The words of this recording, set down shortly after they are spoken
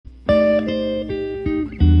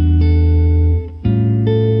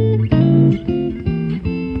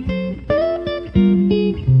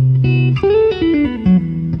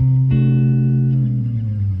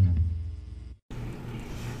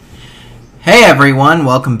Hey everyone,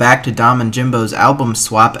 welcome back to Dom and Jimbo's Album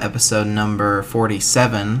Swap, episode number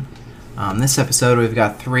 47. This episode we've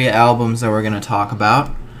got 3 albums that we're going to talk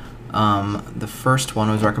about. The first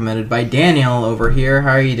one was recommended by Daniel over here.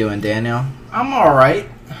 How are you doing, Daniel? I'm alright.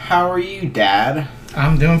 How are you, Dad?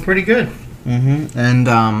 I'm doing pretty good. And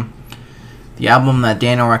the album that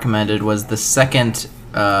Daniel recommended was the second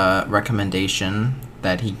recommendation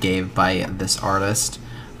that he gave by this artist.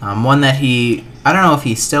 One that I don't know if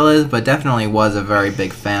he still is, but definitely was a very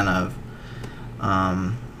big fan of.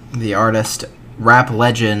 The artist, rap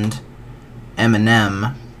legend,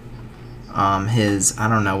 Eminem. I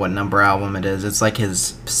don't know what number album it is. It's like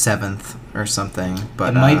his 7th or something.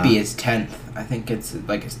 But it might be his 10th. I think it's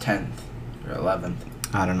like his 10th or 11th.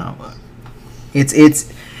 I don't know.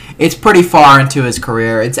 It's pretty far into his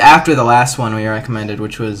career. It's after the last one we recommended,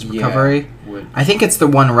 which was Recovery. Yeah, I think it's the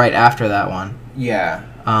one right after that one. Yeah.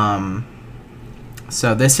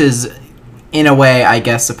 So this is, in a way, I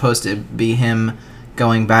guess, supposed to be him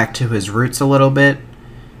going back to his roots a little bit,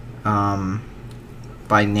 by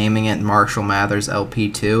naming it Marshall Mathers LP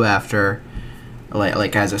 2 after,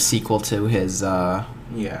 like as a sequel to his,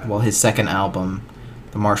 his second album,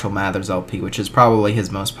 the Marshall Mathers LP, which is probably his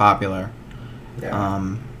most popular.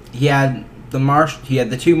 Yeah. He had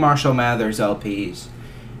the 2 Marshall Mathers LPs,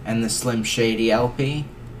 and the Slim Shady LP,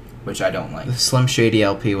 which I don't like. The Slim Shady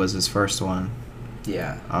LP was his first one.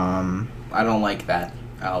 Yeah. I don't like that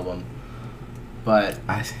album. But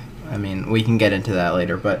I mean, we can get into that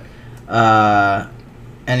later, but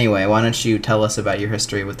anyway, why don't you tell us about your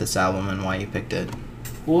history with this album and why you picked it?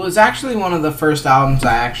 Well, it was actually one of the first albums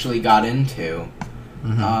I actually got into.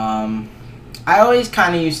 Mm-hmm. I always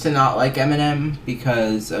kind of used to not like Eminem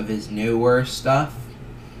because of his newer stuff.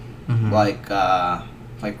 Mm-hmm.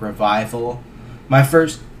 Like Revival.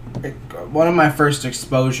 One of my first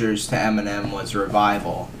exposures to Eminem was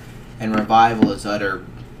Revival, and Revival is utter,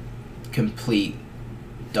 complete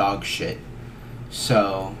dog shit.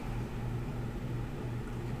 So,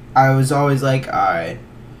 I was always like, alright,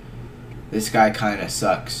 this guy kind of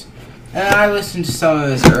sucks. And I listened to some of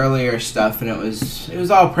his earlier stuff, and it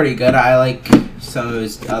was all pretty good. I like some of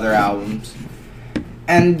his other albums.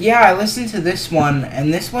 And yeah, I listened to this one,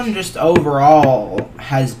 and this one just overall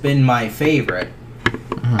has been my favorite.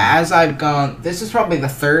 As I've gone, this is probably the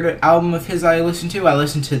 3rd album of his I listened to. I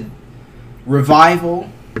listened to Revival,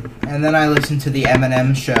 and then I listened to the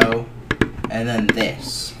Eminem Show, and then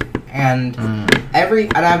this. And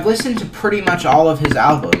I've listened to pretty much all of his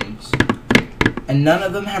albums, and none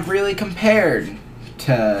of them have really compared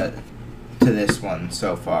to this one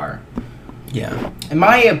so far. Yeah. In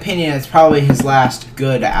my opinion, it's probably his last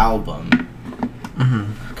good album.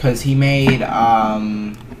 Because he made,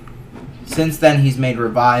 since then he's made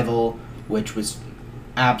Revival, which was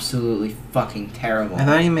absolutely fucking terrible. I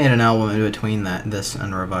thought he made an album in between this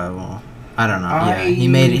and Revival. I don't know. He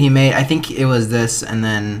made. I think it was this and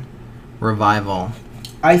then Revival.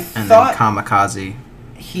 And then Kamikaze.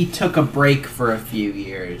 He took a break for a few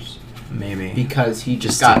years. Maybe because he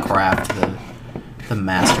just to craft the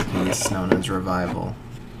masterpiece known as Revival.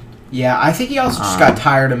 Yeah, I think he also just got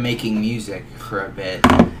tired of making music for a bit.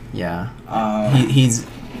 Yeah.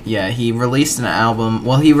 He released an album.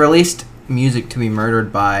 Well, he released Music to Be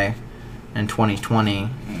Murdered By in 2020,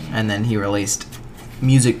 and then he released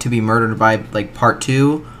Music to Be Murdered By, like, Part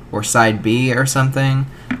 2 or Side B or something,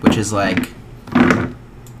 which is, like,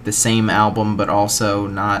 the same album, but also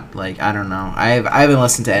not, like, I don't know. I haven't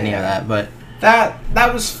listened to any of that, but...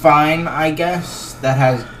 That was fine, I guess. That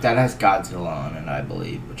has Godzilla on it, I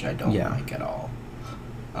believe, which I don't like at all.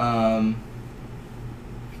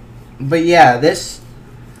 But yeah, this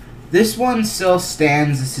one still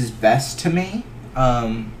stands as his best to me.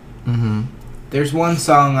 There's one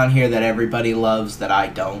song on here that everybody loves that I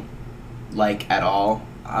don't like at all.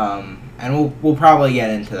 And we'll probably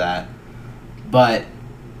get into that. But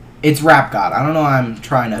it's Rap God. I don't know why I'm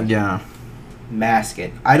trying to mask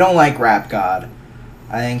it. I don't like Rap God.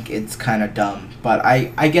 I think it's kind of dumb. But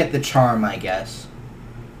I get the charm, I guess.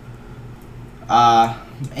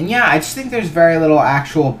 And yeah, I just think there's very little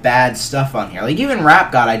actual bad stuff on here. Like, even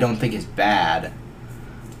Rap God I don't think is bad.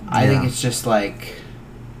 I think it's just, like,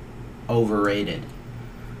 overrated.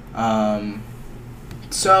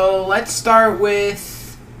 So, let's start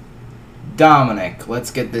with Dominic.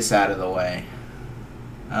 Let's get this out of the way.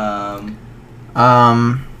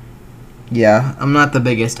 Yeah, I'm not the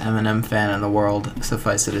biggest Eminem fan in the world,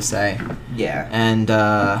 suffice it to say. Yeah. And,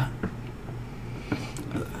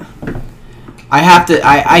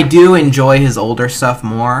 I do enjoy his older stuff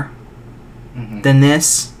more than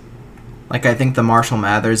this. Like, I think the Marshall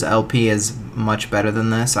Mathers LP is much better than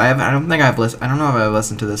this. I don't think I've listened. I don't know if I've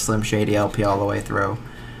listened to the Slim Shady LP all the way through,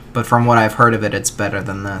 but from what I've heard of it, it's better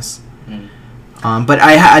than this.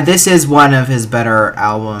 But this is one of his better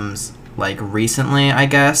albums, like recently, I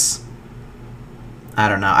guess. I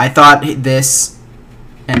don't know. I thought this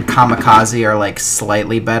and Kamikaze are like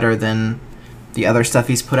slightly better than the other stuff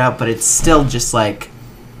he's put out, but it's still just like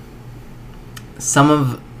some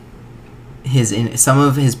of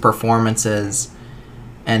his performances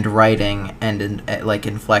and writing and like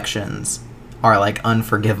inflections are like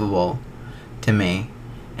unforgivable to me,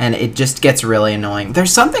 and it just gets really annoying.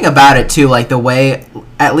 There's something about it too, like the way,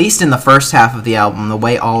 at least in the first half of the album, the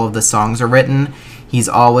way all of the songs are written. He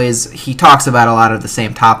talks about a lot of the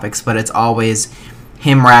same topics, but it's always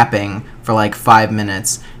him rapping for like 5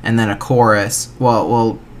 minutes and then a chorus.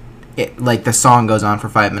 Like the song goes on for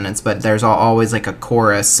 5 minutes, but there's always like a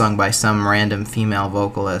chorus sung by some random female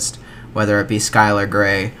vocalist, whether it be Skylar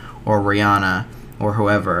Grey or Rihanna or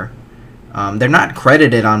whoever. They're not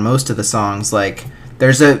credited on most of the songs. Like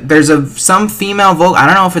there's some female vocal. I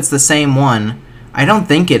don't know if it's the same one. I don't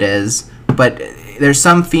think it is, but there's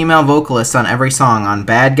some female vocalist on every song. On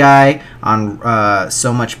Bad Guy, on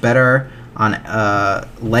So Much Better, on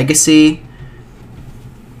Legacy,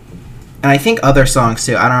 and I think other songs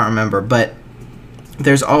too. I don't remember, but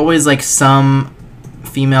there's always like some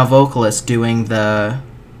female vocalist doing the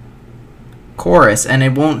chorus, and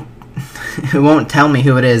it won't tell me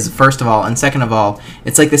who it is, first of all, and second of all,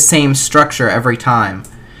 it's like the same structure every time.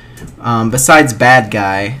 Besides Bad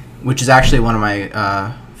Guy, which is actually one of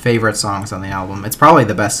my favorite songs on the album. It's probably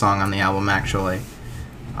the best song on the album, actually.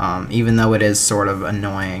 Even though it is sort of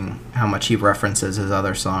annoying how much he references his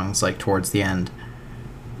other songs, like, towards the end.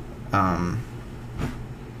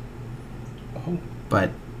 But,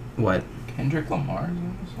 what? Kendrick Lamar's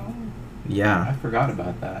on the song? Yeah. I forgot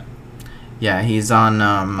about that. Yeah, he's on,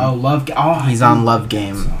 he's on Love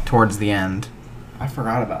Game towards the end. I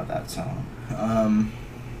forgot about that song.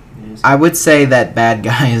 I would say that Bad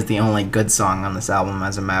Guy is the only good song on this album,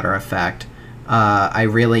 as a matter of fact. I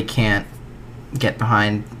really can't get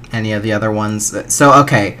behind any of the other ones. So,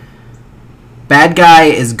 okay. Bad Guy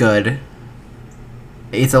is good.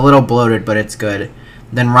 It's a little bloated, but it's good.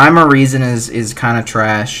 Then Rhyme or Reason is kind of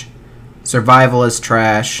trash. Survival is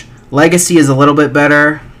trash. Legacy is a little bit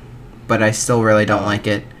better, but I still really don't like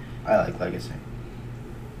it. I like Legacy.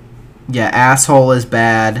 Yeah, Asshole is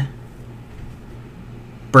bad.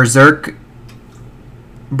 Berserk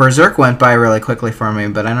went by really quickly for me,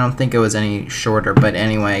 but I don't think it was any shorter. But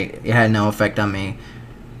anyway, it had no effect on me.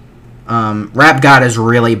 Rap God is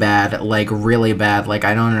really bad, like really bad. Like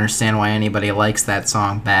I don't understand why anybody likes that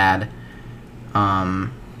song bad.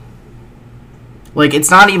 Like it's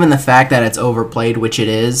not even the fact that it's overplayed, which it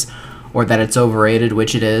is, or that it's overrated,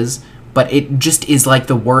 which it is, but it just is like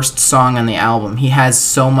the worst song on the album. He has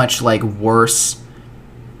so much like worse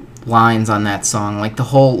lines on that song, like the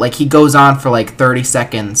whole, like he goes on for like 30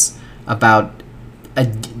 seconds about a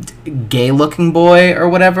gay looking boy or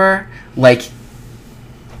whatever. Like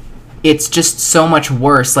it's just so much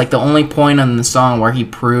worse. Like the only point on the song where he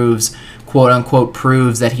proves, quote unquote,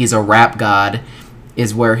 proves that he's a rap god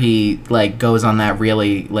is where he like goes on that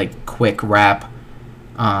really like quick rap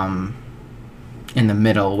in the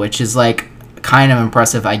middle, which is like kind of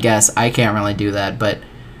impressive, I guess. I can't really do that, but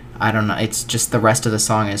I don't know. It's just the rest of the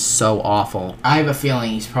song is so awful. I have a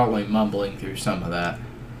feeling he's probably mumbling through some of that.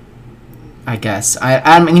 I guess.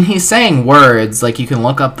 I mean, he's saying words. Like, you can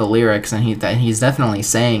look up the lyrics, and he's definitely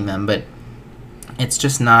saying them, but it's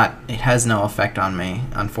just not... It has no effect on me,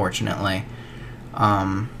 unfortunately.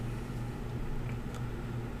 And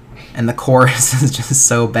the chorus is just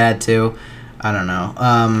so bad, too. I don't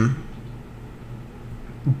know.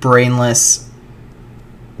 Brainless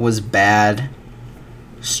was bad.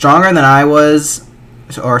 Stronger Than I Was,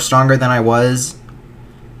 or Stronger Than I Was,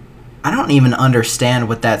 I don't even understand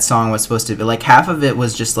what that song was supposed to be. Like, half of it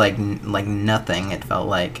was just, like nothing, it felt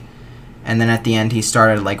like. And then at the end, he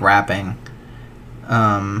started, like, rapping.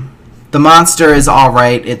 The Monster is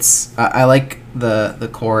alright. It's, I like the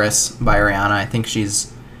chorus by Rihanna. I think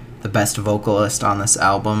she's the best vocalist on this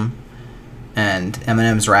album. And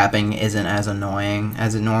Eminem's rapping isn't as annoying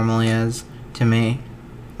as it normally is to me.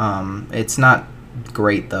 It's not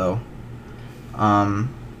great, though.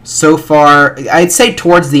 So far, I'd say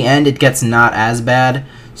towards the end it gets not as bad.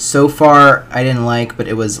 So far, I didn't like, but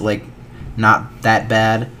it was, like, not that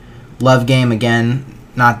bad. Love Game, again,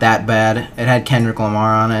 not that bad. It had Kendrick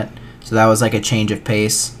Lamar on it, so that was, like, a change of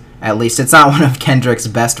pace. At least it's not one of Kendrick's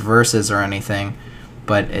best verses or anything,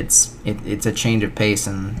 but it's a change of pace,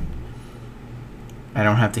 and I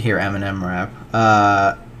don't have to hear Eminem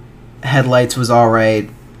rap. Headlights was alright.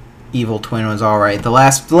 Evil Twin was alright. The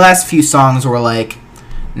last few songs were like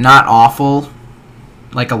not awful,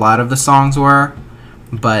 like a lot of the songs were,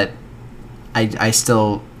 but I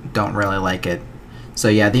still don't really like it. So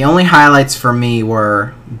yeah, the only highlights for me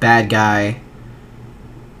were Bad Guy,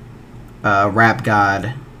 Rap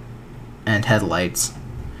God, and Headlights,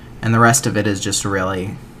 and the rest of it is just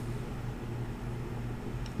really.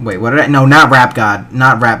 Wait, what did I? No, not Rap God,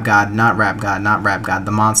 not Rap God, not Rap God, not Rap God.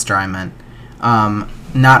 The monster I meant.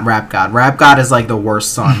 Not Rap God. Rap God is like the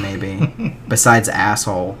worst song maybe, besides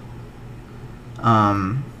Asshole.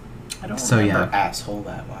 I don't remember Asshole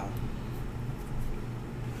that well.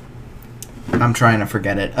 I'm trying to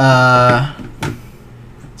forget it.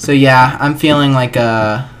 So yeah, I'm feeling like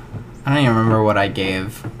I don't even remember what I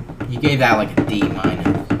gave. You gave that like a D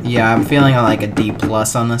minus. Yeah, I'm feeling like a D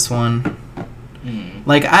plus on this one.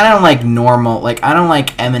 Like I don't like normal. Like I don't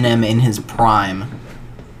like Eminem in his prime.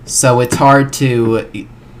 So it's hard to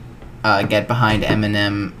get behind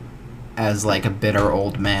Eminem as like a bitter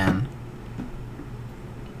old man.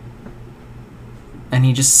 And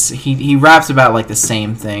he raps about like the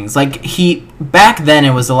same things. Like back then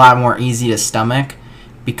it was a lot more easy to stomach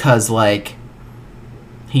because like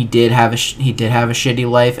he did have a shitty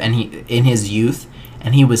life and in his youth,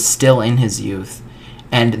 and he was still in his youth.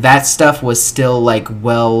 And that stuff was still like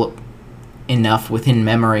well enough within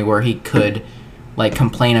memory where he could like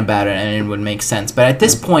complain about it and it would make sense. But at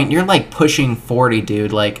this point you're like pushing 40,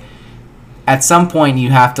 dude. Like at some point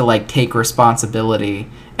you have to like take responsibility.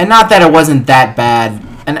 And not that it wasn't that bad,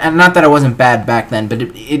 and not that it wasn't bad back then, but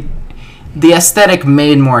the aesthetic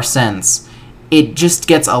made more sense. It just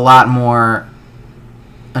gets a lot more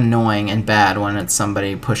annoying and bad when it's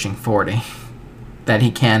somebody pushing 40 that he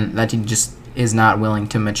just is not willing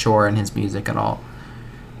to mature in his music at all.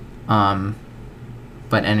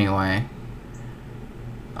 But anyway,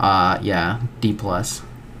 yeah, D plus.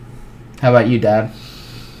 How about you, Dad?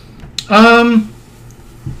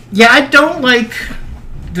 Yeah, I don't like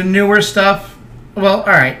the newer stuff. Well,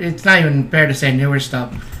 alright, it's not even fair to say newer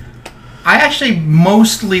stuff. I actually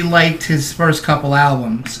mostly liked his first couple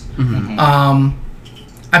albums. Mm-hmm.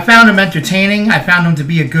 I found him entertaining. I found him to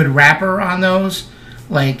be a good rapper on those.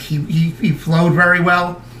 Like, he flowed very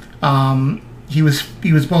well. He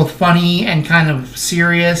was both funny and kind of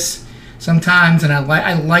serious sometimes, and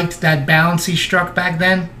I liked that balance he struck back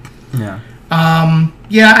then. Yeah.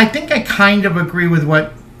 Yeah, I think I kind of agree with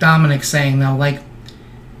what Dominic's saying though. Like,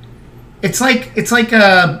 it's like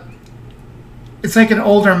an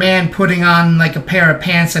older man putting on like a pair of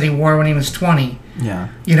pants that he wore when he was 20. Yeah.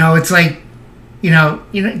 You know, it's like,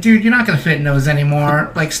 dude, you're not gonna fit in those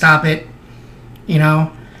anymore. Like, stop it. You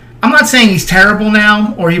know, I'm not saying he's terrible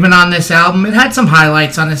now or even on this album. It had some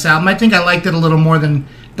highlights on this album. I think I liked it a little more than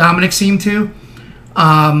Dominic seemed to.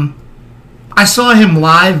 I saw him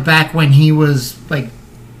live back when he was like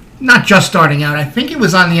not just starting out. I think it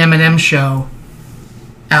was on the Eminem Show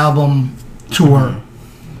album tour,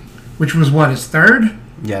 which was what, his third?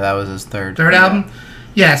 Yeah, that was his third album.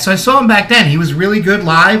 Yeah, so I saw him back then. He was really good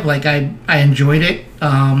live. Like I enjoyed it.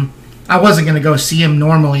 I wasn't gonna go see him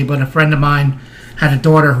normally, but a friend of mine had a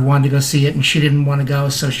daughter who wanted to go see it, and she didn't want to go,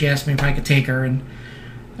 so she asked me if I could take her, and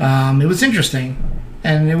it was interesting.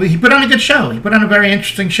 And he put on a good show. He put on a very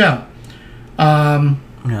interesting show.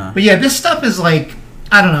 Yeah. But yeah, this stuff is like,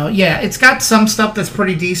 I don't know. Yeah, it's got some stuff that's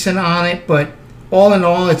pretty decent on it, but all in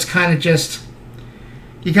all, it's kind of just,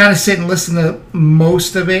 you kind of sit and listen to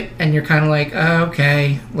most of it, and you're kind of like, oh,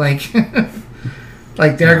 okay, like,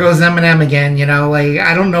 like there goes Eminem again. You know, like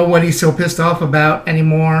I don't know what he's so pissed off about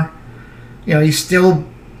anymore. You know, he's still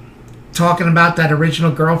talking about that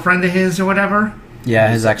original girlfriend of his or whatever. Yeah,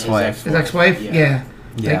 his ex-wife. His ex-wife? Yeah.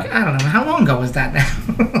 Like, I don't know. How long ago was that now?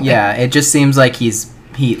 Yeah, it just seems like he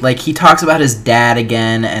talks about his dad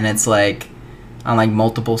again, and it's like on like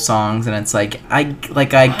multiple songs, and it's like I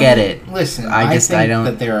get it. Listen, I think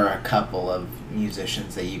that there are a couple of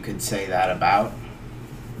musicians that you could say that about.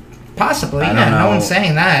 Possibly, yeah. No one's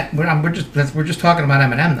saying that. We're just talking about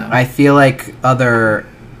Eminem though. I feel like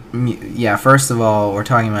first of all, we're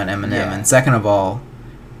talking about Eminem, and second of all,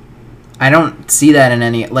 I don't see that in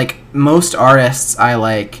any, like, most artists I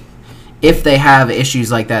like, if they have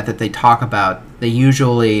issues like that they talk about, they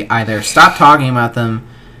usually either stop talking about them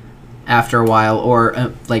after a while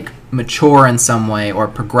or, like, mature in some way or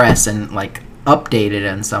progress and, like, update it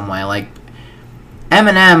in some way. Like,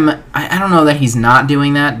 Eminem, I don't know that he's not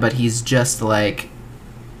doing that, but he's just, like,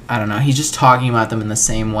 I don't know, he's just talking about them in the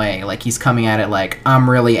same way. Like, he's coming at it like, I'm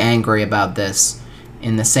really angry about this.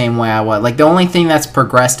 In the same way I was. Like, the only thing that's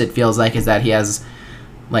progressed, it feels like, is that he has,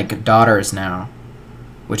 like, daughters now.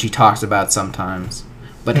 Which he talks about sometimes.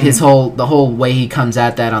 But the whole way he comes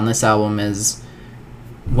at that on this album is,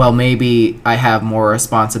 well, maybe I have more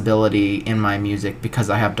responsibility in my music because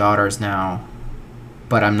I have daughters now,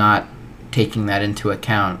 but I'm not taking that into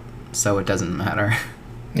account, so it doesn't matter.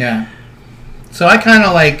 Yeah. So I kind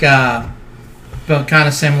of like, felt kind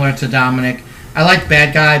of similar to Dominic. I like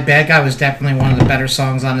Bad Guy. Bad Guy was definitely one of the better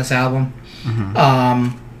songs on this album.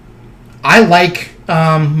 I like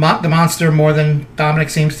The Monster more than Dominic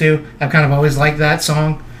seems to. I've kind of always liked that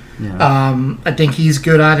song. Yeah. I think he's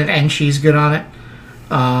good on it and she's good on it.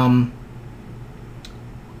 I'm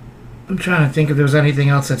trying to think if there was anything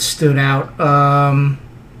else that stood out.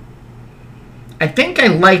 I think I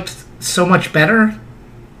liked So Much Better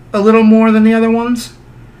a little more than the other ones.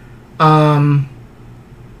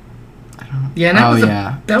 Yeah, and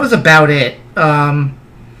that was about it.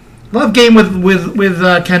 Love Game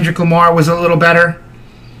with Kendrick Lamar was a little better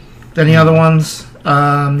than the other ones.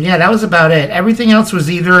 Yeah, that was about it. Everything else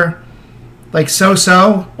was either like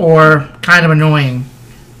so-so or kind of annoying.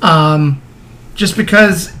 Just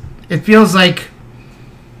because it feels like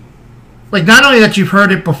not only that you've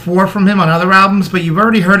heard it before from him on other albums, but you've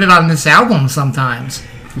already heard it on this album sometimes.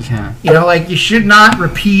 Yeah. You know, like you should not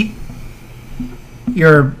repeat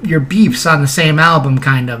your beefs on the same album,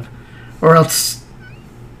 kind of, or else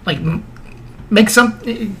like come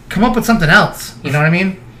up with something else. You know what I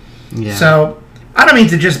mean? Yeah. So I don't mean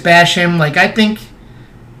to just bash him. Like I think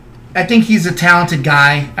he's a talented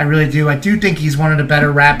guy. I really do. I do think he's one of the better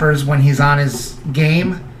rappers when he's on his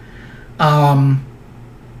game. But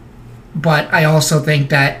I also think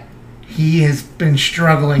that he has been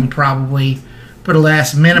struggling probably for the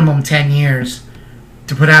last minimum 10 years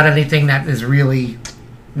to put out anything that is really,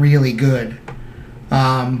 really good.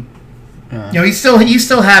 You know, he's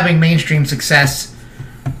still having mainstream success.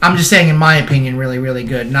 I'm just saying, in my opinion, really, really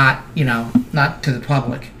good. Not to the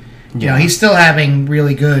public. You know, he's still having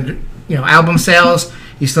really good, album sales.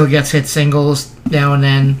 He still gets hit singles now and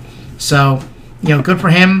then. So, good for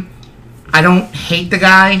him. I don't hate the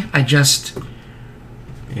guy. I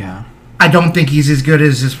don't think he's as good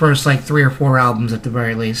as his first 3 or 4 albums at the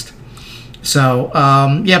very least. So,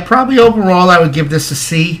 probably overall I would give this a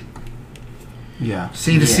C. Yeah.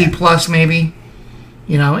 C to C plus maybe.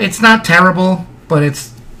 It's not terrible, but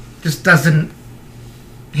it's just doesn't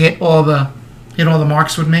hit all the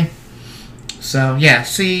marks with me. So yeah,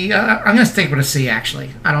 C. I'm gonna stick with a C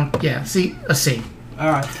actually. A C.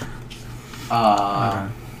 All right.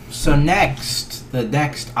 So next,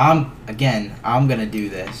 I'm gonna do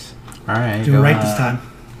this. All right. Do it right this time.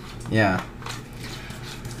 Yeah.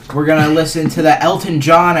 We're gonna listen to the Elton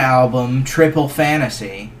John album Triple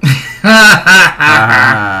Fantasy.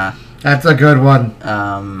 That's a good one.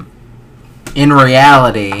 In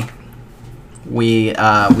reality, we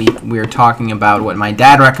were talking about what my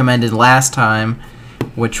dad recommended last time,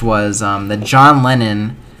 which was the John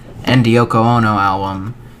Lennon and Yoko Ono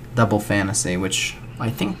album, Double Fantasy, which I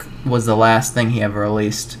think was the last thing he ever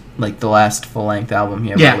released, the last full-length album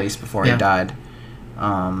he ever released before he died.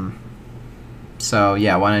 So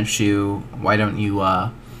yeah, why don't you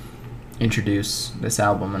introduce this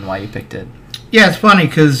album and why you picked it? Yeah, it's funny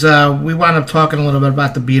because we wound up talking a little bit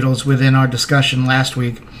about the Beatles within our discussion last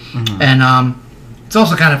week, and it's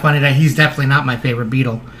also kind of funny that he's definitely not my favorite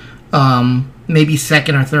Beatle. Maybe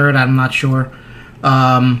second or third, I'm not sure.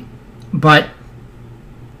 But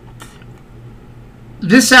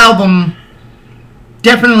this album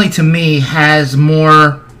definitely, to me, has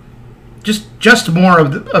more, just more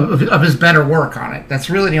of his better work on it. That's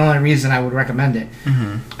really the only reason I would recommend it.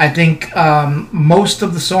 I think most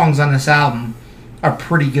of the songs on this album are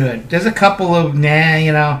pretty good. There's a couple of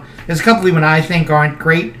there's a couple even I think aren't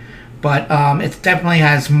great, but it definitely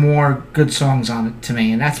has more good songs on it to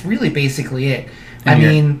me, and that's really basically it. I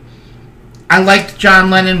mean, I liked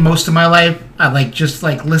John Lennon most of my life. I just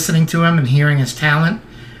listening to him and hearing his talent.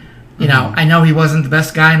 I know he wasn't the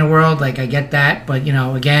best guy in the world, I get that, but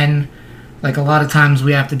again, a lot of times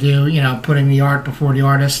we have to do, putting the art before the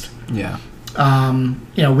artist. Yeah.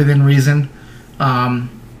 Within reason.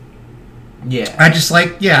 Yeah. I just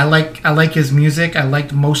I like his music. I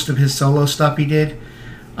liked most of his solo stuff he did.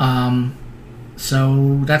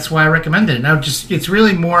 So that's why I recommended it. Now it's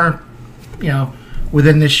really more,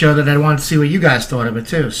 within this show that I wanted to see what you guys thought of it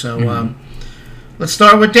too. So let's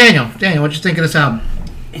start with Daniel. Daniel, what'd you think of this album?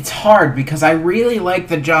 It's hard because I really like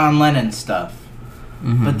the John Lennon stuff.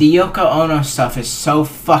 But the Yoko Ono stuff is so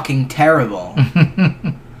fucking terrible.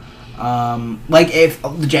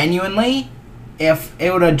 If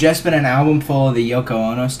it would have just been an album full of the Yoko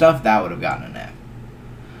Ono stuff, that would have gotten an F.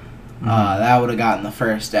 That would have gotten the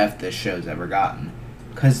first F this show's ever gotten.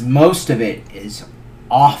 Because most of it is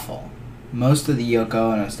awful. Most of the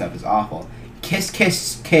Yoko Ono stuff is awful. Kiss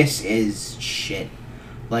Kiss Kiss is shit.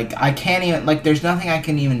 Like, I can't even... Like, there's nothing I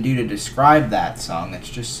can even do to describe that song. It's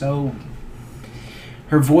just so...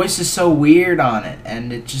 Her voice is so weird on it,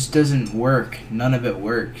 and it just doesn't work. None of it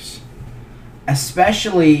works.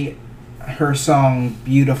 Especially her song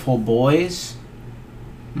Beautiful Boys.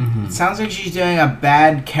 Mm-hmm. It sounds like she's doing a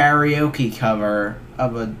bad karaoke cover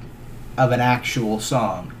of an actual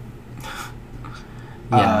song.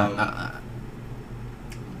 Yeah.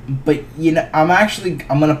 But, you know, I'm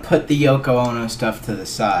going to put the Yoko Ono stuff to the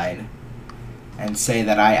side and say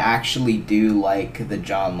that I actually do like the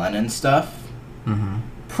John Lennon stuff. Mm-hmm.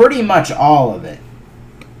 Pretty much all of it.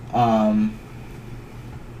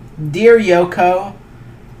 Dear Yoko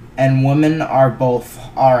and Woman are both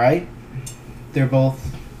alright. They're both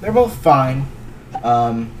fine.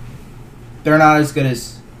 They're not as good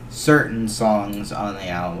as certain songs on the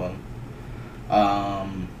album.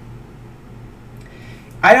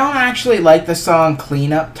 I don't actually like the song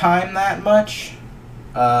Cleanup Time that much.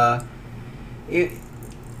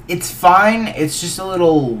 It's fine. It's just a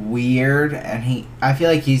little weird, and I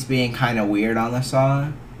feel like he's being kind of weird on the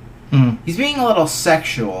song. He's being a little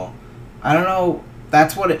sexual. I don't know.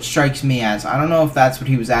 That's what it strikes me as. I don't know if that's what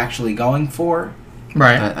he was actually going for.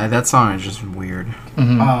 Right. That song is just weird.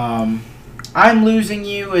 Mm-hmm. I'm Losing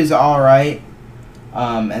You is alright.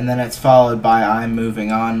 And then it's followed by I'm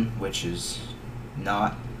Moving On, which is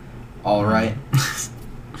not alright.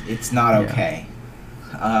 It's not okay.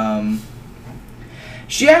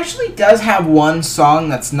 She actually does have one song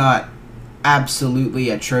that's not absolutely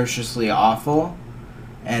atrociously awful,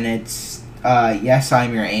 and it's Yes,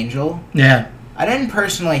 I'm Your Angel. Yeah. I didn't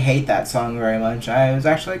personally hate that song very much. I was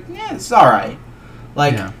actually like, yeah, it's alright.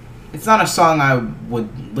 Like, It's not a song I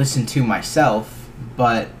would listen to myself,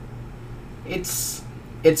 but it's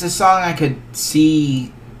a song I could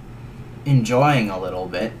see enjoying a little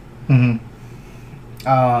bit. Mm-hmm.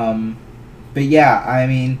 But yeah, I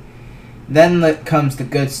mean, then comes the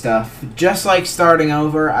good stuff. Just Like Starting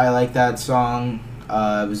Over, I like that song.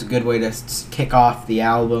 It was a good way to kick off the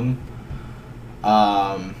album.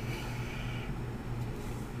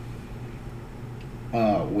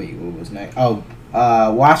 Wait, what was next?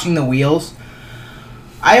 Watching the Wheels.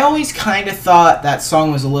 I always kind of thought that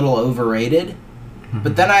song was a little overrated,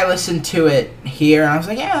 but then I listened to it here, and I was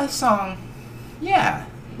like, yeah, this song, yeah.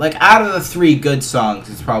 Like, out of the 3 good songs,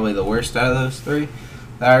 it's probably the worst out of those 3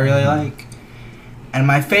 that I really like. And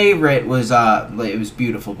my favorite was, it was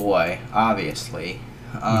Beautiful Boy, obviously.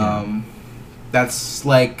 That's,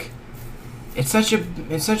 like, it's such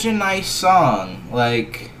a nice song,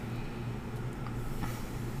 like...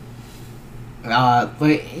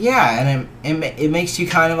 yeah, and it makes you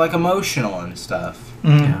kind of like emotional and stuff.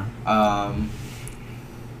 Mm-hmm. Yeah.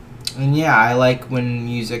 And yeah, I like when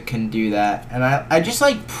music can do that, and I just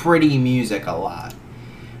like pretty music a lot.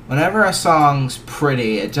 Whenever a song's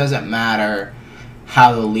pretty, it doesn't matter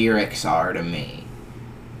how the lyrics are to me.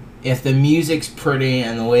 If the music's pretty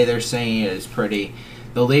and the way they're singing it is pretty,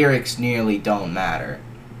 the lyrics nearly don't matter.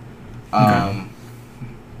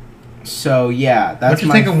 So yeah, that's What'd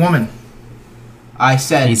you think of Woman? He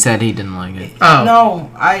said he didn't like it. Oh.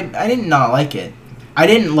 No, I did not like it. I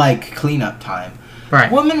didn't like Cleanup Time.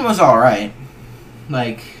 Right. Woman was alright.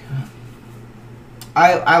 Like,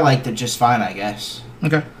 I liked it just fine, I guess.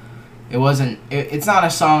 Okay. It wasn't... It's not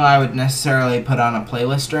a song I would necessarily put on a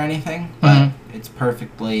playlist or anything, but it's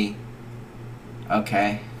perfectly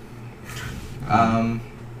okay.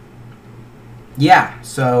 Yeah,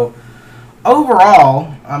 so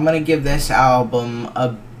overall, I'm going to give this album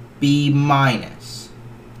a B-.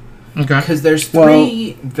 Okay. Because there's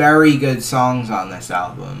 3 very good songs on this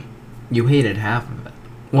album. You hated half of it.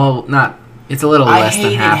 Well, not... It's a little less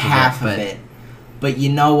than half of it. But you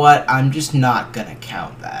know what? I'm just not going to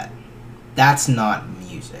count that. That's not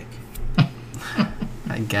music.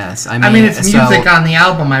 I guess. I mean, it's music on the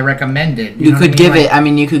album. I recommend it. You could give it... I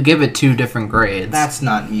mean, you could give it 2 different grades. That's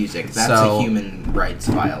not music. That's a human rights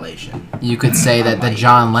violation. You could say that the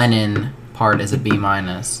John Lennon part is a B-.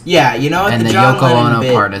 Yeah, you know what? And the John Yoko Lennon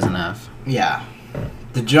Ono part is an F. Yeah.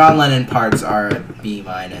 The John Lennon parts are a B-,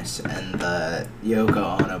 and the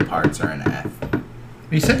Yoko Ono parts are an F.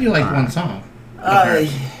 You said you liked one song.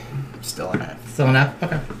 Still an F. Still an F?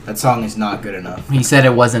 Okay. That song is not good enough. He said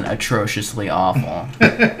it wasn't atrociously awful.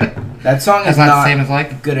 That song is That's not not the same as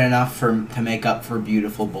like? good enough to make up for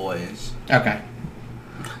Beautiful Boys. Okay.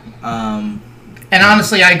 And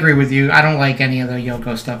honestly, I agree with you. I don't like any of the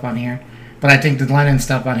Yoko stuff on here. But I think the Lennon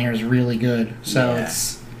stuff on here is really good. So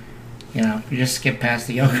it's, you just skip past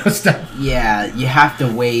the Yoko stuff. Yeah, you have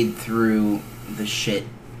to wade through the shit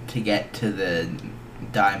to get to the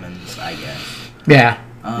diamonds, I guess. Yeah.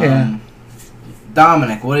 Yeah.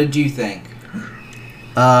 Dominic, what did you think?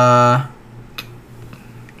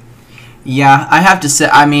 Yeah, I have to say,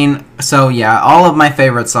 I mean, so yeah, all of my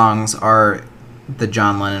favorite songs are the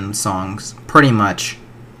John Lennon songs, pretty much.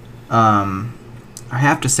 I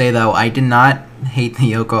have to say, though, I did not hate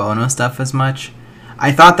the Yoko Ono stuff as much.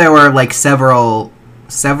 I thought there were, like, several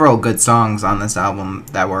good songs on this album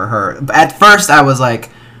that were her. At first, I was like,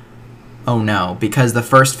 oh no, because the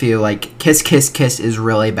first few, like, Kiss, Kiss, Kiss is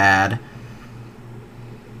really bad.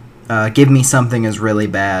 Give Me Something is really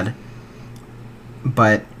bad.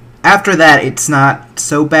 But after that, it's not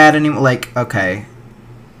so bad anymore. Like, okay.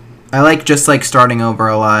 I like just, like, Starting Over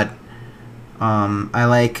a lot. I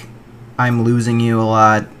like I'm Losing You a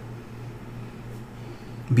lot.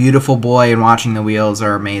 Beautiful Boy and Watching the Wheels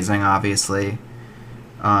are amazing, obviously.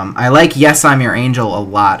 I like Yes, I'm Your Angel a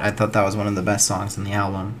lot. I thought that was one of the best songs in the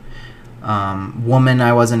album. Woman,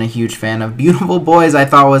 I wasn't a huge fan of. Beautiful Boys, I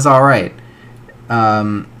thought was alright.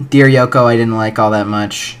 Dear Yoko, I didn't like all that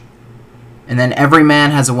much. And then Every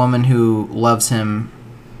Man Has a Woman Who Loves Him.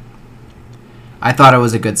 I thought it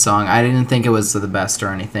was a good song. I didn't think it was the best or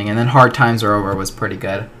anything. And then Hard Times Are Over was pretty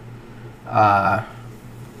good.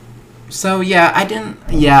 So yeah,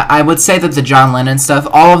 I would say that the John Lennon stuff,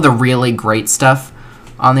 all of the really great stuff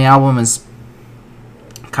on the album is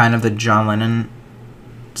kind of the John Lennon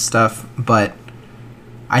stuff, but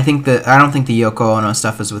I don't think the Yoko Ono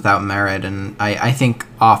stuff is without merit, and I think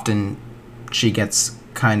often she gets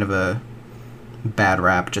kind of a bad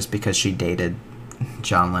rap just because she dated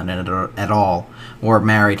John Lennon at all, or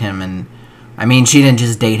married him, and I mean, she didn't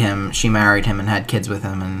just date him, she married him and had kids with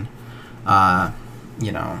him, and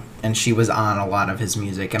and she was on a lot of his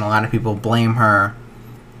music, and a lot of people blame her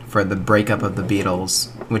for the breakup of the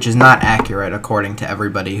Beatles, which is not accurate according to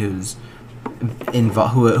everybody who was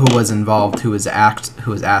involved, who was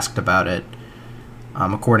asked about it,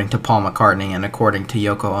 according to Paul McCartney and according to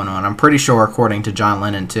Yoko Ono, and I'm pretty sure according to John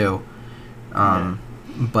Lennon too.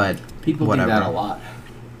 But people whatever. do that a lot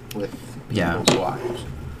with people's wives.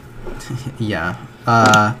 Yeah.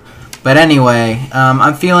 But anyway,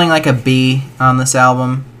 I'm feeling like a B on this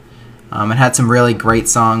album. It had some really great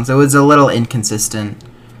songs. It was a little inconsistent,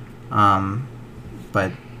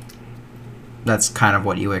 but that's kind of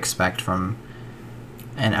what you expect from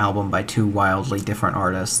an album by two wildly different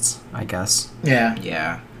artists, I guess. Yeah.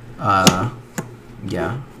 Yeah.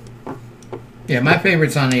 Yeah. Yeah, my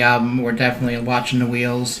favorites on the album were definitely Watching the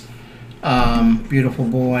Wheels, Beautiful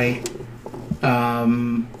Boy.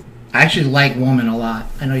 I actually like Woman a lot.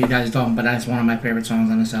 I know you guys don't, but that's one of my favorite songs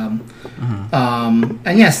on this album. Mm-hmm.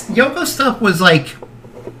 And yes, Yoko stuff was like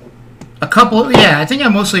a couple. Yeah, I think I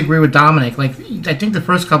mostly agree with Dominic. Like, I think the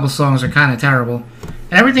first couple songs are kind of terrible,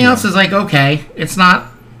 and everything else is like okay. It's not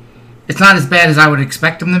as bad as I would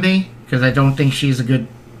expect them to be, because I don't think she's a good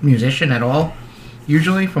musician at all.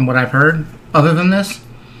 Usually, from what I've heard, other than this.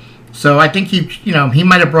 So I think he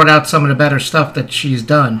might have brought out some of the better stuff that she's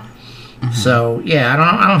done. Mm-hmm. So yeah,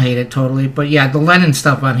 I don't hate it totally, but yeah, the Lennon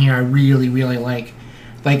stuff on here I really, really like.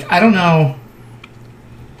 Like, I don't know,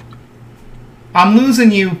 I'm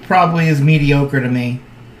Losing You probably is mediocre to me,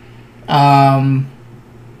 and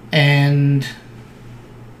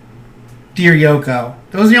Dear Yoko.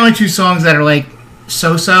 Those are the only two songs that are like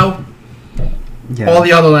so-so. Yeah. All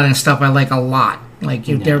the other Lennon stuff I like a lot. Like,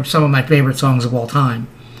 they're some of my favorite songs of all time.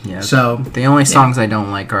 Yeah. So the only songs I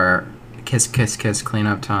don't like are Kiss, Kiss, Kiss, Clean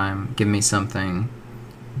Up Time, Give Me Something,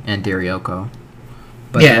 and Dear Yoko.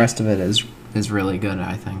 But the rest of it is really good,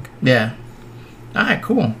 I think. Yeah. All right,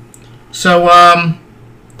 cool. So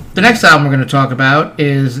the next album we're going to talk about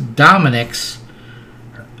is Dominic's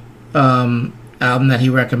album that he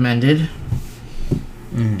recommended,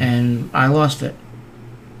 and I lost it.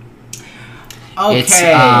 Okay. It's,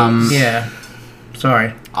 yeah.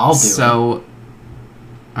 Sorry. I'll do it. So,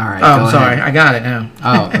 all right. Oh, I'm sorry. I got it now.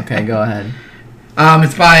 Oh, okay. Go ahead.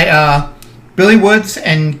 It's by Billy Woods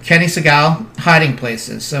and Kenny Segal, Hiding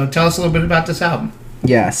Places. So tell us a little bit about this album.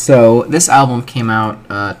 Yeah, so this album came out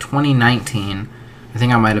 2019. I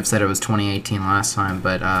think I might have said it was 2018 last time,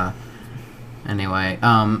 but anyway.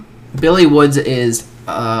 Billy Woods is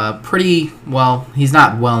pretty, well, he's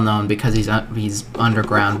not well known because he's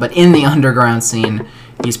underground, but in the underground scene,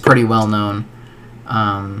 he's pretty well known.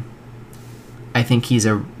 I think he's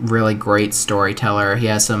a really great storyteller. He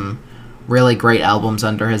has some really great albums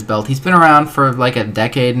under his belt. He's been around for like a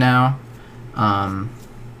decade now,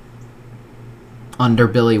 under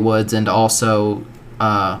Billy Woods, and also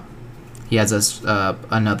he has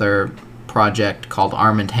another project called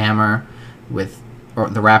Arm & Hammer with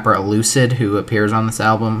the rapper Elucid, who appears on this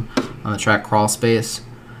album on the track Crawl Space.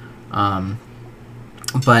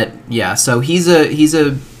 But yeah, so he's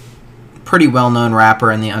a pretty well-known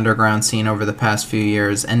rapper in the underground scene over the past few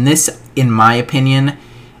years, and this, in my opinion,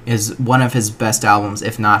 is one of his best albums,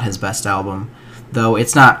 if not his best album. Though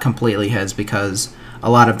it's not completely his, because a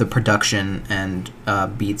lot of the production and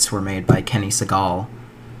beats were made by Kenny Segal.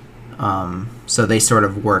 So they sort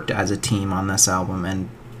of worked as a team on this album, and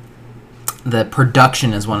the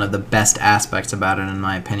production is one of the best aspects about it, in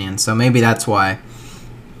my opinion. So maybe that's why.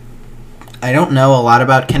 I don't know a lot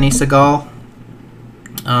about Kenny Segal.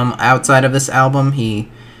 Outside of this album, he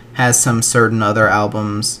has some certain other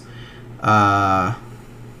albums.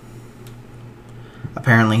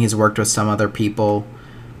 Apparently he's worked with some other people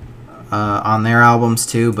on their albums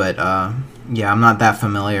too, but yeah, I'm not that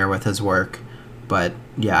familiar with his work. But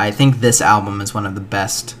yeah, I think this album is one of the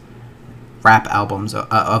best rap albums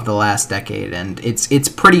of the last decade, and it's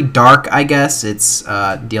pretty dark, I guess. It's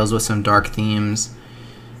deals with some dark themes.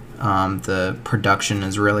 The production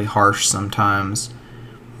is really harsh sometimes,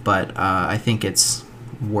 but I think it's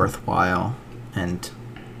worthwhile and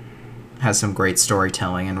has some great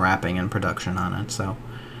storytelling and rapping and production on it. So,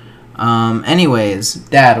 anyways,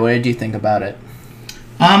 Dad, what did you think about it?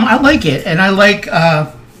 I like it, and I like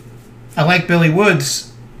Billy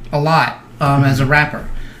Woods a lot as a rapper.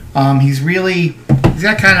 He's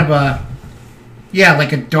got kind of a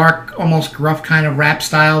like a dark, almost gruff kind of rap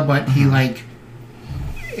style, but he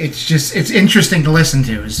it's interesting to listen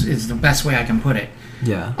to. Is the best way I can put it.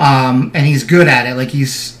 Yeah. And he's good at it. Like he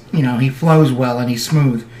flows well and he's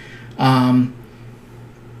smooth.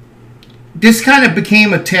 This kind of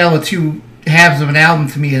became a tale of two halves of an album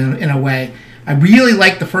to me in a way. I really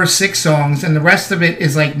like the first 6 songs, and the rest of it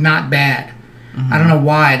is like not bad. I don't know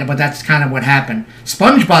why, but that's kind of what happened.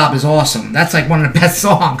 SpongeBob is awesome. That's like one of the best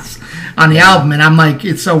songs on the album, and I'm like,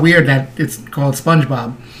 it's so weird that it's called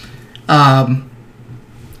SpongeBob.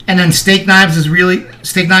 And then Steak Knives is really,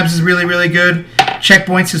 really good.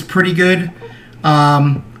 Checkpoints is pretty good.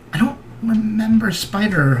 I don't remember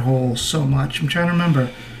Spider Hole so much. I'm trying to remember.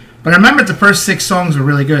 But I remember the first 6 songs were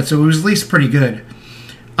really good, so it was at least pretty good.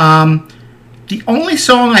 The only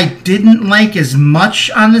song I didn't like as much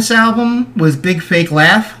on this album was Big Fake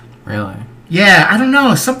Laugh. Really? Yeah, I don't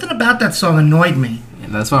know. Something about that song annoyed me. Yeah,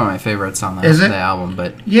 that's one of my favorites on the album.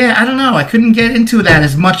 But yeah, I don't know. I couldn't get into that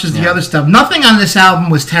as much as the other stuff. Nothing on this album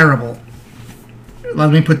was terrible.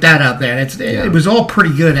 Let me put that out there. It was all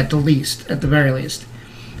pretty good at the very least.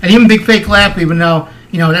 And even Big Fake Laugh, even though,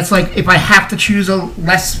 that's like, if I have to choose a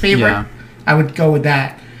less favorite, I would go with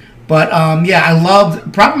that. But,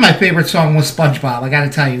 probably my favorite song was SpongeBob, I gotta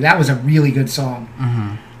tell you. That was a really good song.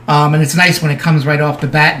 And it's nice when it comes right off the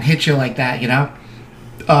bat and hits you like that,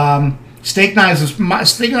 Steak Knives,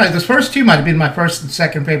 the first 2 might have been my first and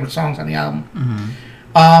second favorite songs on the album.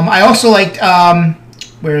 I also liked,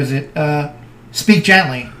 where is it? Speak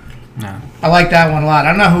Gently. Yeah. I like that one a lot.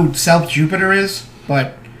 I don't know who Self Jupiter is,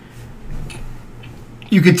 but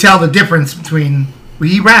you could tell the difference between... Well,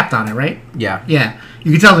 he rapped on it, right? Yeah. Yeah.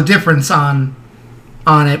 You could tell the difference on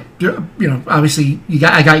it. Obviously,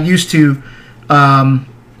 I got used to... I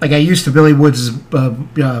got used to Billy Woods'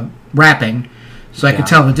 rapping, so I could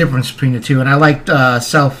tell the difference between the two. And I liked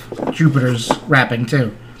Self Jupiter's rapping,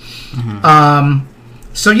 too.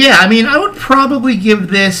 So, yeah, I mean, I would probably give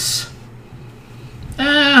this...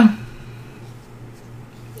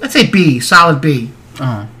 let's say B, solid B.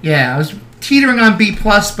 Yeah, I was teetering on B+,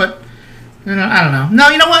 but I don't know. No,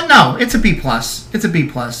 you know what? No, it's a B+. It's a B+.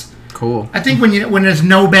 Cool. I think when there's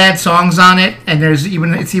no bad songs on it, and it's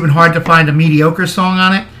even hard to find a mediocre song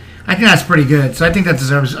on it, I think that's pretty good. So I think that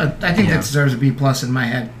deserves a B+ in my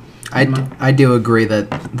head. I do agree that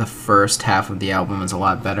the first half of the album is a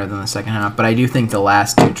lot better than the second half, but I do think the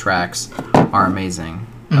last 2 tracks are amazing.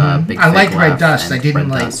 I liked Red Dust. I didn't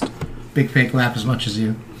like Dust. Big Fake Laugh as much as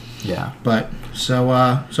you. Yeah. But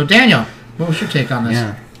so Daniel, what was your take on this?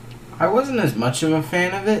 Yeah. I wasn't as much of a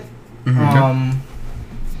fan of it. I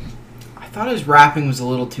thought his rapping was a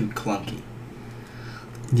little too clunky.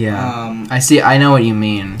 Yeah. I know what you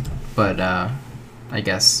mean, but I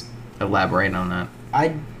guess elaborate on that.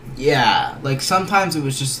 Like sometimes it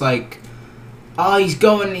was just like, oh, he's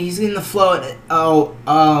in the flow, and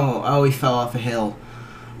he fell off a hill.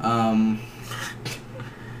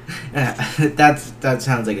 That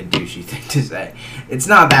sounds like a douchey thing to say. It's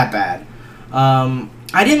not that bad.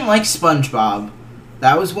 I didn't like SpongeBob.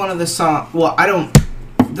 That was one of the songs. Well,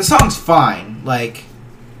 the song's fine. Like,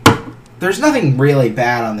 there's nothing really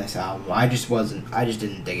bad on this album. I just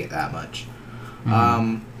didn't dig it that much.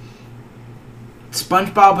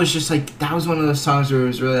 SpongeBob was just like, that was one of those songs where it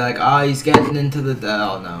was really like, he's getting into the...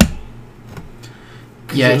 Oh, no.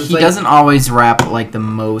 Yeah, he doesn't always rap like the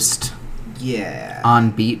most Yeah.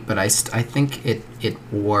 on beat, but I think it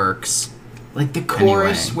works. Like the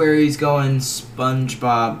chorus Anyway. where he's going,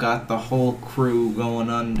 SpongeBob got the whole crew going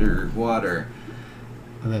underwater.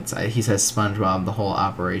 He says SpongeBob, the whole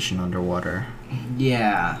operation underwater.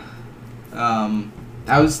 Yeah.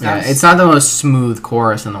 That was It's not the most smooth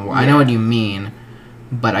chorus in the world. I know Yeah. what you mean,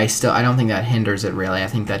 but I don't think that hinders it really. I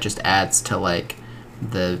think that just adds to like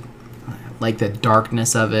the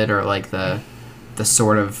darkness of it, or like the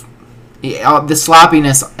sort of the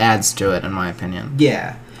sloppiness adds to it, in my opinion.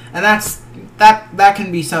 Yeah. And that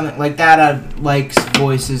can be something like that. Likes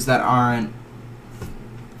voices that aren't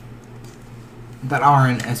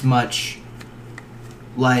as much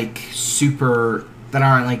like super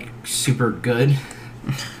good.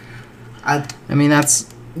 I mean, that's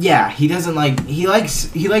Yeah, he doesn't like he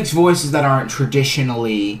likes voices that aren't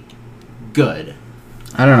traditionally good.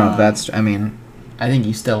 I don't know if that's. I mean, I think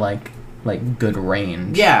you still like good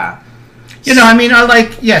range. Yeah. I mean, I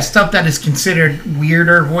like, stuff that is considered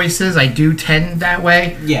weirder voices. I do tend that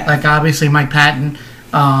way. Yeah. Like, obviously, Mike Patton,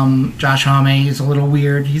 Josh Homme is a little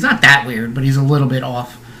weird. He's not that weird, but he's a little bit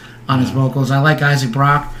off on his vocals. I like Isaac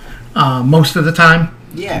Brock most of the time.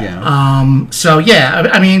 Yeah. So, yeah,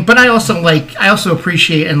 I mean, but I also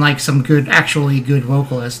appreciate and like some actually good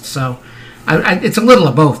vocalists. So, it's a little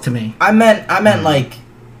of both to me. I meant like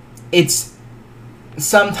it's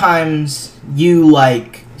sometimes you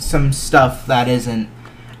like some stuff that isn't,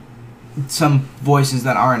 some voices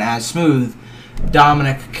that aren't as smooth.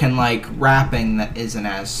 Dominic can like rapping that isn't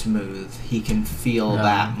as smooth. He can feel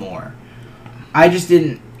that more. I just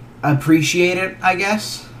didn't appreciate it, I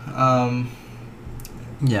guess. Yeah.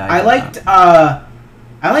 I liked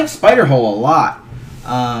Spiderhole a lot.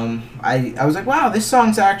 I was like, wow, this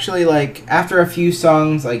song's actually like, after a few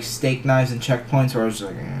songs like Steak Knives and Checkpoints, where I was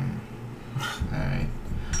just like, alright.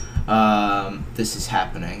 This is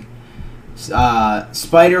happening.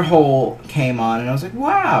 Spiderhole came on, and I was like,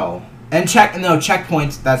 wow. And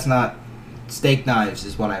Checkpoints, that's not, Steak Knives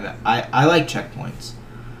is what I meant. I like Checkpoints.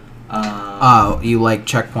 You like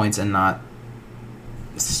Checkpoints and not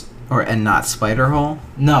Spiderhole?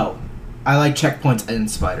 No, I like Checkpoints and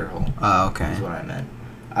Spiderhole. Oh, okay. Is what I meant.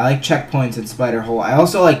 I like Checkpoints and Spiderhole. I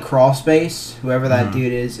also like Crawl Space, whoever that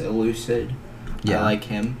dude is, Elucid. Yeah. I like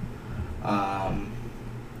him.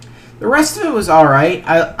 The rest of it was alright.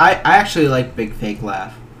 I actually like Big Fake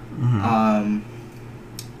Laugh. Mm-hmm.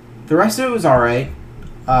 The rest of it was alright.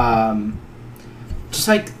 Just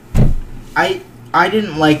like, I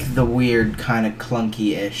didn't like the weird kind of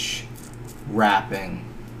clunky-ish rapping.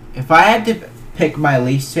 If I had to pick my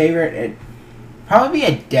least favorite, it'd probably be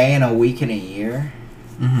A Day and a Week and a Year.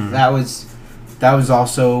 Mm-hmm. That was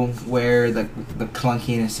also where the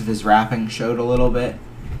clunkiness of his rapping showed a little bit.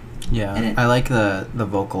 Yeah, I like the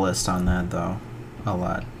vocalist on that though, a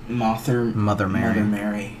lot. Mother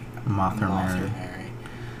Mary.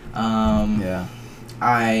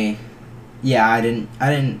 I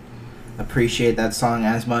didn't appreciate that song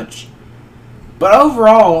as much, but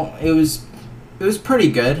overall it was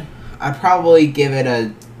pretty good. I'd probably give it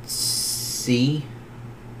a C.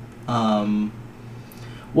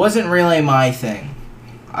 Wasn't really my thing,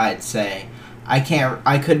 I'd say. I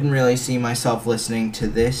couldn't really see myself listening to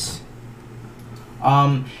this.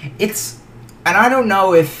 And I don't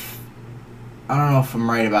know if I'm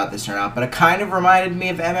right about this or not, but it kind of reminded me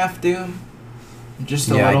of MF Doom. Just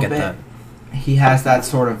a little bit. That. He has that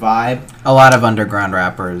sort of vibe. A lot of underground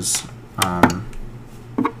rappers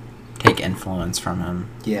take influence from him.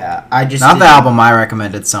 Yeah, I just not the album I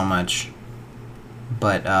recommended so much,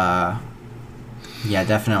 but yeah,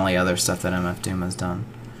 definitely other stuff that MF Doom has done.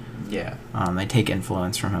 Yeah. They take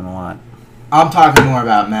influence from him a lot. I'm talking more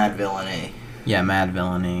about Mad Villainy. Yeah, Mad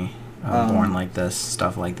Villainy, Born Like This,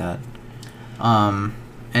 stuff like that.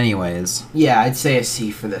 Anyways. Yeah, I'd say a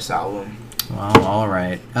C for this album. Well, all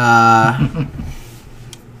right.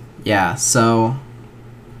 Yeah, so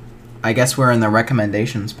I guess we're in the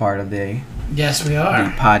recommendations part of the yes, we are.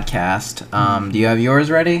 The podcast. Do you have yours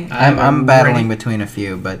ready? I'm I'm battling between a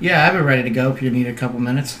few, but yeah, I have it ready to go if you need a couple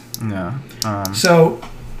minutes. Yeah. So,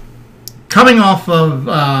 coming off of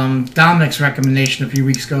Dominic's recommendation a few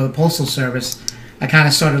weeks ago, the Postal Service, I kind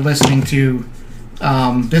of started listening to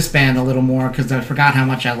this band a little more because I forgot how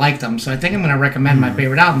much I liked them. So I think I'm going to recommend my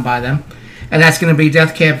favorite album by them, and that's going to be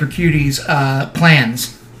Death Cab for Cutie's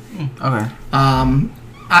Plans. Okay.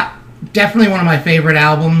 Definitely one of my favorite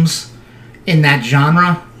albums in that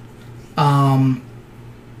genre. I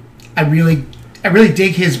really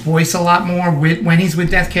dig his voice a lot more when he's with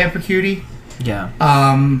Death Cab for Cutie. Yeah.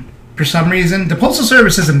 For some reason, the Postal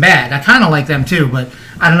Service isn't bad. I kind of like them too, but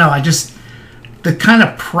I don't know. The kind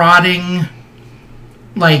of prodding,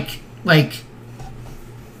 like like,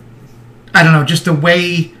 I don't know, just the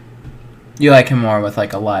way. You like him more with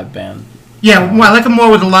like a live band. Yeah, well, I like him more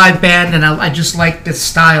with a live band, and I just like the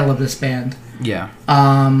style of this band. Yeah.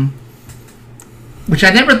 Which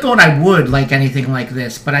I never thought I would like anything like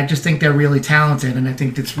this, but I just think they're really talented, and I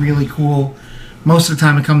think it's really cool. Most of the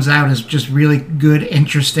time it comes out as just really good,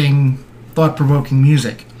 interesting, thought-provoking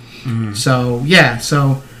music. Mm-hmm. So, yeah,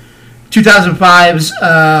 so 2005's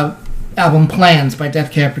album Plans by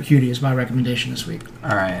Death Cab for Cutie is my recommendation this week.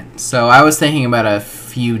 All right. So I was thinking about a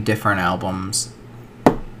few different albums,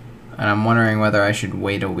 and I'm wondering whether I should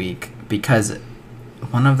wait a week, because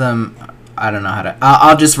one of them, I don't know how to...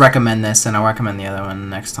 I'll just recommend this, and I'll recommend the other one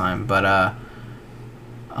next time. But I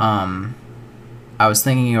was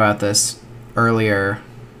thinking about this earlier,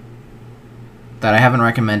 that I haven't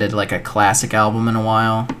recommended like a classic album in a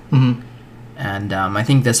while. Mm-hmm. And I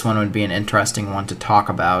think this one would be an interesting one to talk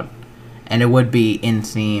about. And it would be in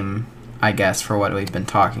theme, I guess, for what we've been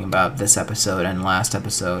talking about this episode and last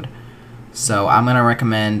episode. So I'm going to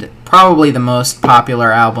recommend probably the most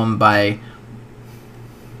popular album by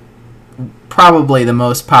probably the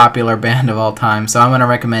most popular band of all time. So I'm going to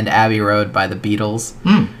recommend Abbey Road by the Beatles.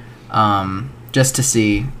 Just to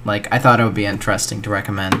see, like, I thought it would be interesting to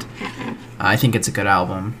recommend. I think it's a good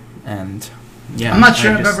album. And yeah, I'm not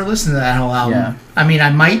sure I've ever listened to that whole album. Yeah. I mean,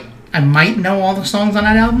 I might know all the songs on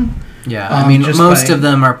that album. Yeah, I mean, most of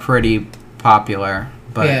them are pretty popular,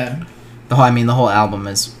 but yeah. the whole album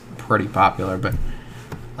is pretty popular, but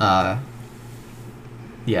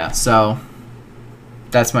yeah, so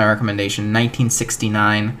that's my recommendation.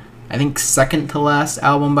 1969, I think second to last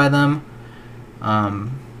album by them.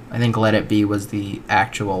 I think Let It Be was the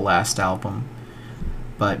actual last album.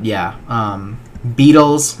 But yeah,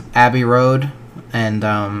 Beatles, Abbey Road,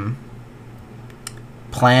 and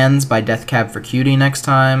Plans by Death Cab for Cutie next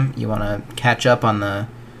time. You want to catch up on the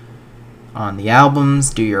albums,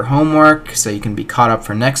 do your homework so you can be caught up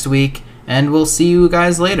for next week, and we'll see you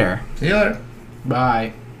guys later. See you later.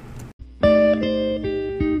 Bye.